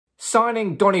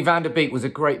Signing Donny van der Beek was a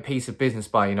great piece of business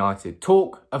by United.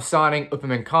 Talk of signing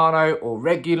Upamecano or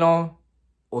Reguilon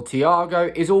or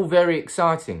Thiago is all very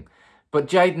exciting. But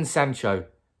Jadon Sancho,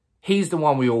 he's the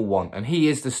one we all want, and he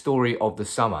is the story of the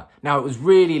summer. Now, it was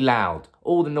really loud,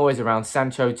 all the noise around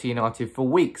Sancho to United for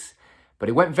weeks, but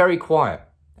it went very quiet.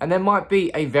 And there might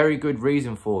be a very good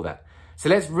reason for that. So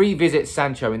let's revisit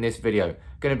Sancho in this video.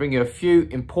 Going to bring you a few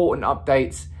important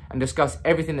updates and discuss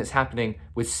everything that's happening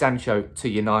with Sancho to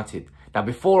United. Now,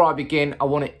 before I begin, I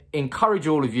want to encourage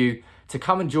all of you to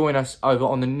come and join us over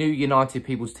on the new United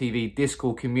People's TV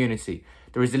Discord community.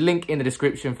 There is a link in the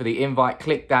description for the invite.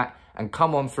 Click that and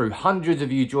come on through. Hundreds of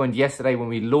you joined yesterday when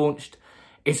we launched.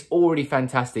 It's already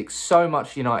fantastic. So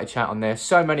much United chat on there.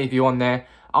 So many of you on there.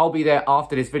 I'll be there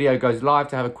after this video goes live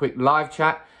to have a quick live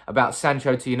chat about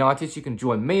Sancho to United. So you can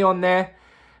join me on there.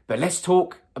 But let's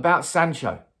talk about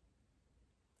Sancho.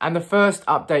 And the first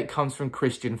update comes from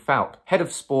Christian Falk, head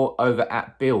of sport over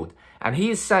at Build. And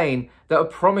he is saying that a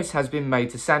promise has been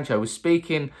made to Sancho. He was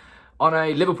speaking on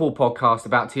a Liverpool podcast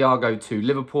about Thiago to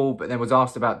Liverpool, but then was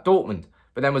asked about Dortmund,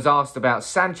 but then was asked about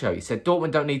Sancho. He said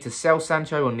Dortmund don't need to sell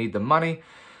Sancho or need the money,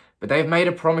 but they've made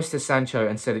a promise to Sancho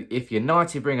and said if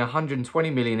United bring 120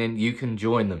 million in, you can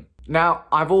join them. Now,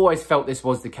 I've always felt this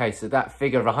was the case, that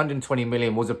figure of 120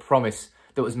 million was a promise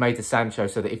that was made to Sancho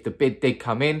so that if the bid did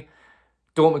come in,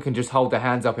 Dortmund can just hold their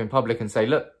hands up in public and say,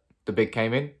 look, the bid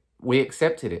came in, we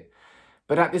accepted it.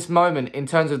 But at this moment, in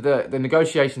terms of the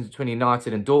negotiations between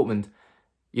United and Dortmund,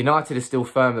 United is still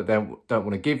firm that they don't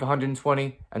want to give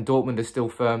 120, and Dortmund is still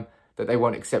firm that they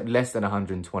won't accept less than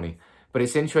 120. But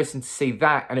it's interesting to see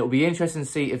that, and it will be interesting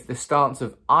to see if the stance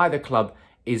of either club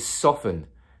is softened,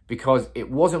 because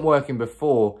it wasn't working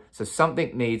before, so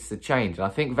something needs to change. And I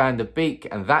think Van der Beek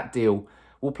and that deal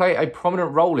will play a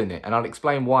prominent role in it, and I'll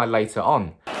explain why later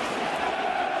on.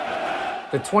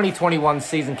 The 2021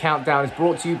 season countdown is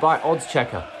brought to you by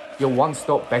Oddschecker, your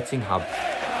one-stop betting hub.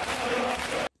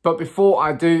 But before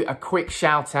I do, a quick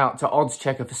shout out to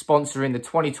Oddschecker for sponsoring the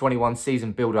 2021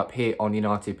 season build-up here on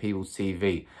United People's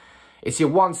TV. It's your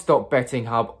one-stop betting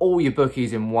hub, all your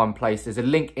bookies in one place. There's a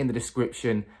link in the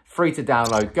description, free to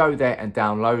download. Go there and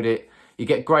download it. You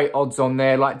get great odds on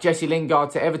there, like Jesse Lingard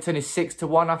to Everton is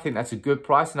 6-1. I think that's a good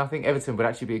price, and I think Everton would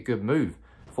actually be a good move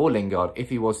for Lingard if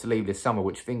he was to leave this summer,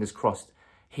 which fingers crossed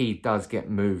he does get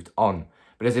moved on.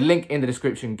 But there's a link in the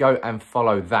description, go and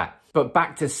follow that. But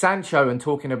back to Sancho and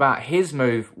talking about his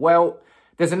move, well,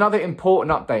 there's another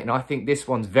important update, and I think this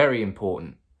one's very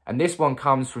important. And this one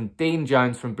comes from Dean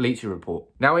Jones from Bleacher Report.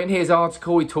 Now, in his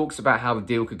article, he talks about how the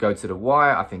deal could go to the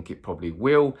wire. I think it probably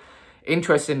will.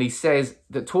 Interestingly, says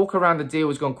that talk around the deal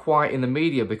has gone quiet in the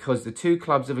media because the two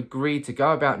clubs have agreed to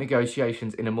go about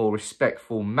negotiations in a more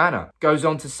respectful manner. Goes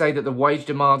on to say that the wage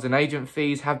demands and agent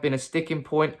fees have been a sticking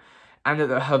point, and that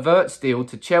the Havertz deal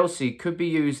to Chelsea could be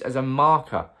used as a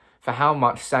marker for how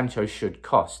much Sancho should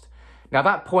cost. Now,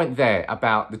 that point there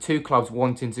about the two clubs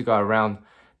wanting to go around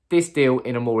this deal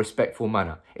in a more respectful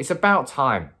manner, it's about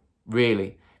time,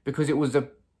 really, because it was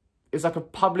like a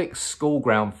public school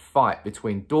ground fight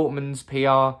between Dortmund's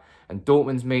PR and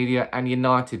Dortmund's media and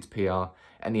United's PR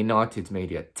and United's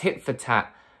media. Tit for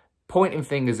tat, pointing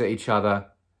fingers at each other,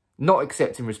 not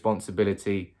accepting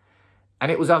responsibility. And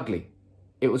it was ugly.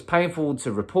 It was painful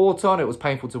to report on. It was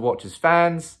painful to watch as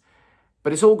fans.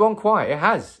 But it's all gone quiet. It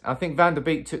has. I think Van der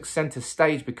Beek took centre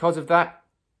stage because of that.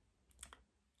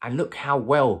 And look how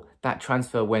well that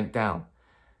transfer went down.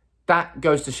 That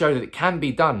goes to show that it can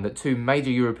be done, that two major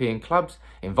European clubs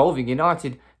involving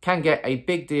United can get a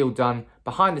big deal done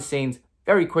behind the scenes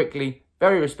very quickly,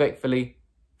 very respectfully,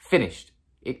 finished.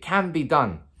 It can be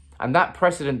done. And that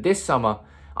precedent this summer,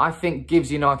 I think,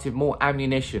 gives United more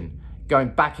ammunition going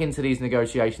back into these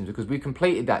negotiations, because we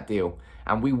completed that deal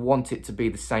and we want it to be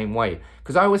the same way.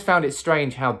 Because I always found it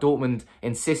strange how Dortmund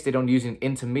insisted on using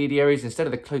intermediaries instead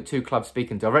of the two clubs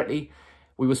speaking directly.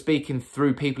 We were speaking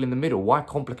through people in the middle. Why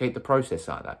complicate the process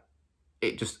like that?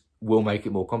 It just will make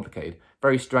it more complicated.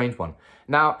 Very strange one.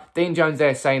 Now, Dean Jones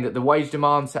there saying that the wage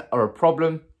demands are a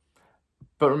problem.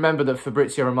 But remember that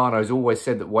Fabrizio Romano has always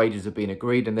said that wages have been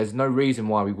agreed, and there's no reason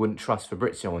why we wouldn't trust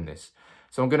Fabrizio on this.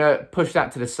 So I'm going to push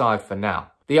that to the side for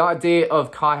now. The idea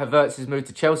of Kai Havertz's move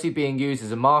to Chelsea being used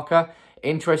as a marker,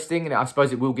 interesting, and I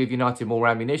suppose it will give United more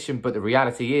ammunition, but the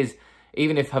reality is,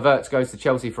 even if Havertz goes to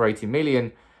Chelsea for 80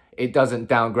 million, it doesn't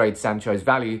downgrade Sancho's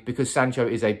value because Sancho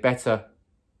is a better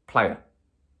player.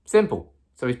 Simple.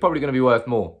 So he's probably going to be worth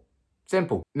more.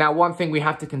 Simple. Now, one thing we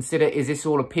have to consider, is this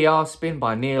all a PR spin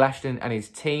by Neil Ashton and his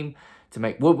team to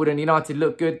make Woodward and United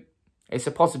look good? It's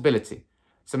a possibility.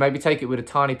 So maybe take it with a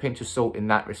tiny pinch of salt in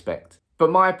that respect. But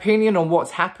my opinion on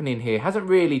what's happening here hasn't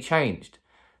really changed.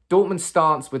 Dortmund's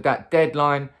stance with that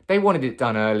deadline, they wanted it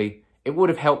done early. It would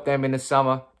have helped them in the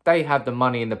summer. They had the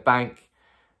money in the bank.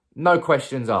 No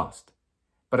questions asked.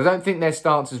 But I don't think their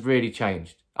stance has really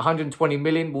changed. 120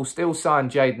 million will still sign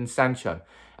Jadon Sancho.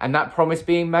 And that promise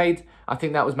being made, I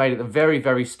think that was made at the very,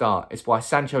 very start. It's why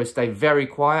Sancho has stayed very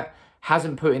quiet,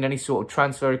 hasn't put in any sort of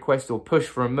transfer request or push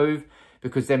for a move,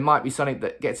 because there might be something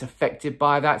that gets affected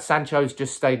by that. Sancho's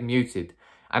just stayed muted.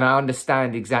 And I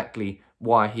understand exactly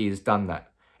why he has done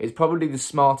that. It's probably the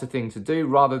smarter thing to do,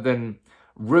 rather than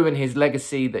ruin his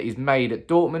legacy that he's made at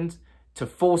Dortmund to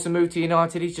force a move to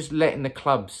United. He's just letting the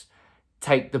clubs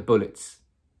take the bullets,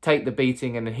 take the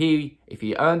beating, and he, if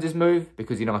he earns his move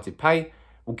because United pay,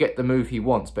 will get the move he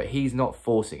wants, but he's not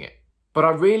forcing it. But I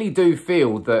really do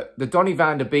feel that the Donny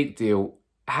van de Beek deal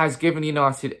has given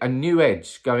United a new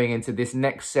edge going into this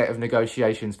next set of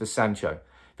negotiations for Sancho,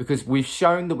 because we've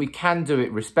shown that we can do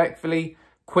it respectfully,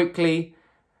 quickly.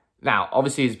 Now,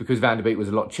 obviously, it's because Van de Beek was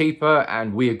a lot cheaper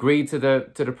and we agreed to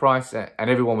the price and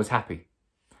everyone was happy.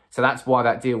 So that's why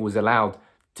that deal was allowed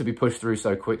to be pushed through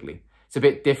so quickly. It's a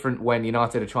bit different when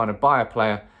United are trying to buy a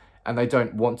player and they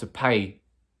don't want to pay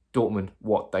Dortmund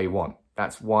what they want.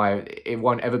 That's why it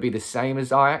won't ever be the same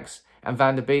as Ajax and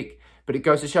Van de Beek. But it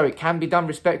goes to show it can be done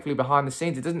respectfully behind the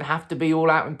scenes. It doesn't have to be all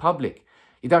out in public.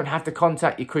 You don't have to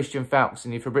contact your Christian Falks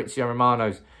and your Fabrizio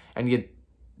Romanos and your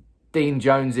Dean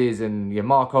Joneses and your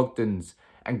Mark Ogdens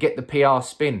and get the PR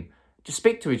spin. Just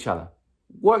speak to each other.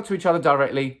 Work to each other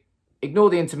directly. Ignore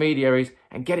the intermediaries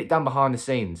and get it done behind the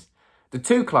scenes. The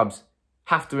two clubs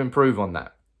have to improve on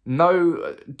that.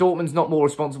 No, Dortmund's not more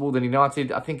responsible than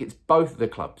United. I think it's both of the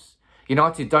clubs.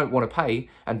 United don't want to pay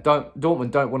and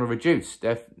Dortmund don't want to reduce.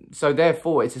 So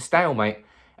therefore, it's a stalemate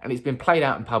and it's been played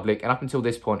out in public. And up until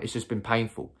this point, it's just been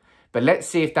painful. But let's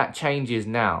see if that changes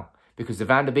now, because the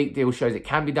Van de Beek deal shows it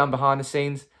can be done behind the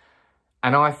scenes.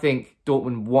 And I think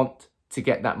Dortmund want to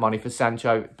get that money for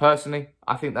Sancho. Personally,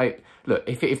 I think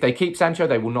if they keep Sancho,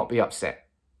 they will not be upset.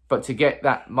 But to get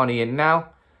that money in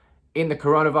now, in the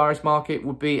coronavirus market,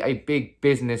 would be a big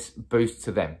business boost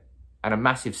to them and a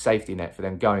massive safety net for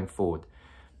them going forward.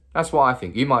 That's what I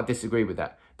think. You might disagree with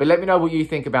that. But let me know what you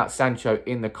think about Sancho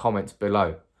in the comments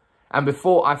below. And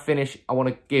before I finish, I want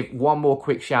to give one more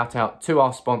quick shout out to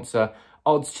our sponsor,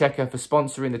 Odds Checker, for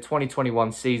sponsoring the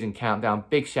 2021 season countdown.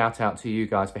 Big shout out to you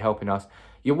guys for helping us.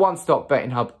 Your one-stop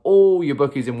betting hub, all your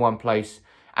bookies in one place.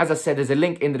 As I said, there's a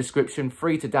link in the description,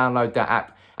 free to download that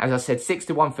app. As I said,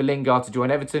 6-1 for Lingard to join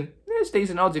Everton. There's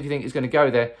decent odds if you think it's going to go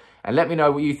there. And let me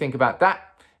know what you think about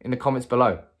that in the comments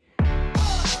below.